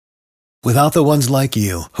Without the ones like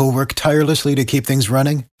you, who work tirelessly to keep things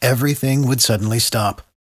running, everything would suddenly stop.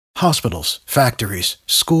 Hospitals, factories,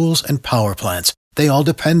 schools, and power plants, they all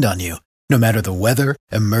depend on you. No matter the weather,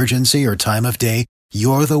 emergency, or time of day,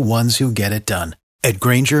 you're the ones who get it done. At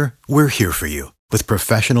Grainger, we're here for you with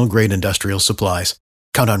professional-grade industrial supplies.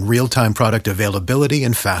 Count on real-time product availability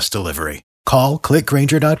and fast delivery. Call, click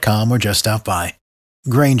Grainger.com, or just stop by.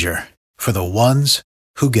 Grainger, for the ones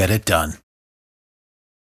who get it done.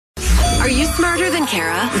 Are you smarter than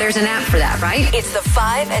Kara? There's an app for that, right? It's the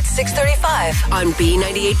 5 at 6:35 on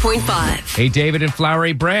B98.5. Hey, David and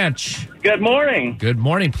Flowery Branch. Good morning. Good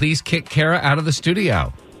morning. Please kick Kara out of the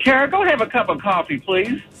studio. Kara, go have a cup of coffee,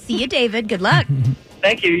 please. See you, David. Good luck.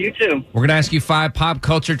 Thank you. You too. We're going to ask you 5 pop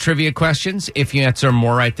culture trivia questions. If you answer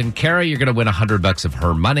more right than Kara, you're going to win $100 of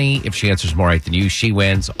her money. If she answers more right than you, she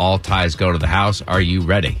wins. All ties go to the house. Are you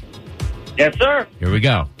ready? Yes, sir. Here we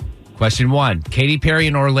go. Question 1. Katy Perry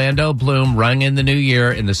and Orlando Bloom rung in the new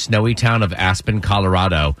year in the snowy town of Aspen,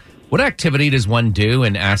 Colorado. What activity does one do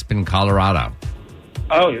in Aspen, Colorado?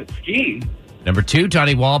 Oh, ski. Number 2,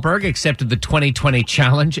 Donnie Wahlberg accepted the 2020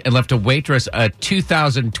 challenge and left a waitress a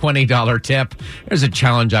 $2,020 tip. There's a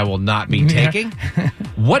challenge I will not be taking.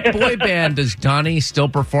 What boy band does Donnie still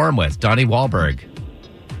perform with? Donnie Wahlberg.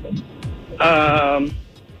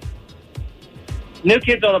 New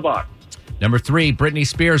Kids on the Block. Number 3, Britney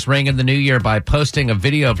Spears rang in the new year by posting a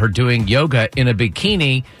video of her doing yoga in a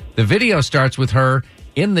bikini. The video starts with her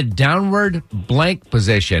in the downward blank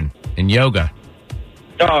position in yoga.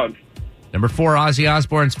 Dog. Number 4, Ozzy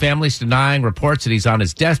Osbourne's family's denying reports that he's on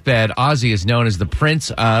his deathbed. Ozzy is known as the Prince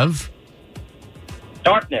of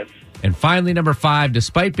Darkness. And finally, number 5,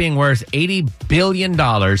 despite being worth $80 billion,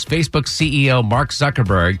 Facebook CEO Mark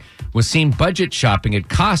Zuckerberg was seen budget shopping at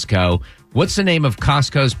Costco. What's the name of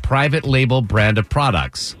Costco's private label brand of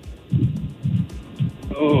products?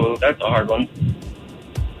 Oh, that's a hard one.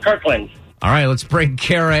 Kirkland. All right, let's bring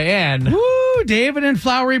Kara in. Woo, David and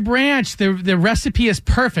Flowery Branch. The recipe is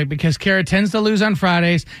perfect because Kara tends to lose on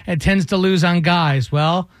Fridays and tends to lose on guys.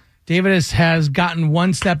 Well, David has gotten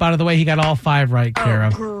one step out of the way. He got all 5 right, Kara.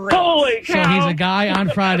 Holy cow. So he's a guy on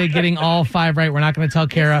Friday getting all 5 right. We're not going to tell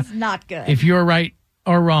Kara Not good. if you're right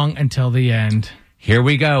or wrong until the end. Here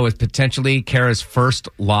we go with potentially Kara's first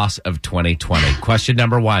loss of 2020. Question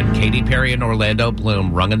number 1. Katy Perry and Orlando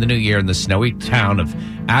Bloom rung in the new year in the snowy town of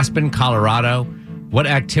Aspen, Colorado. What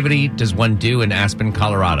activity does one do in Aspen,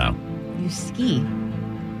 Colorado? You ski.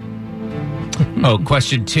 Oh,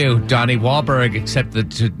 question 2. Donnie Wahlberg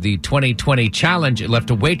accepted the 2020 challenge and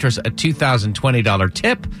left a waitress a $2,020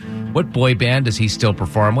 tip. What boy band does he still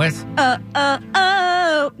perform with?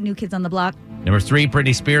 New Kids on the Block. Number 3,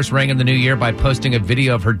 Britney Spears rang in the new year by posting a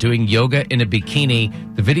video of her doing yoga in a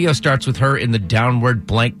bikini. The video starts with her in the downward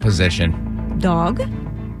blank position. Dog.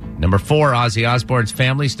 Number 4, Ozzy Osbourne's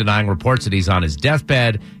family's denying reports that he's on his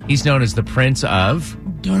deathbed. He's known as the Prince of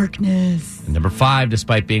Darkness. And number 5,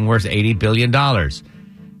 despite being worth $80 billion. Facebook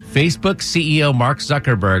CEO Mark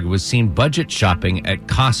Zuckerberg was seen budget shopping at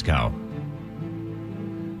Costco.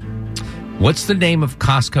 What's the name of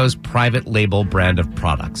Costco's private label brand of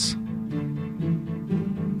products?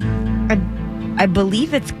 I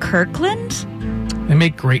believe it's Kirkland. They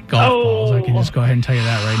make great golf balls. I can just go ahead and tell you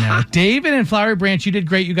that right now. David and Flowery Branch, you did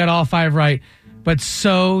great. You got all 5 right. But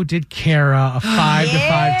so did Kara. A 5-5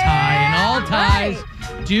 tie. And all ties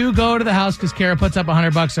do go to the house because Kara puts up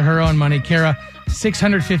 $100 of her own money. Kara,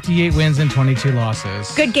 658 wins and 22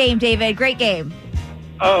 losses. Good game, David. Great game.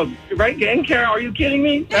 Oh, right game, Kara? Are you kidding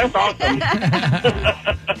me? That's awesome.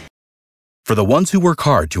 For the ones who work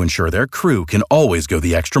hard to ensure their crew can always go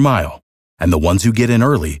the extra mile, and the ones who get in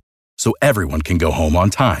early so everyone can go home on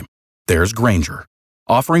time, there's Grainger,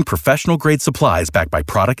 offering professional-grade supplies backed by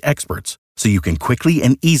product experts so you can quickly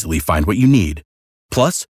and easily find what you need.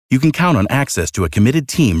 Plus, you can count on access to a committed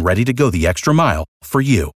team ready to go the extra mile for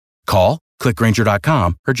you. Call, click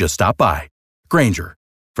Grainger.com, or just stop by. Grainger,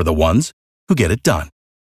 for the ones who get it done.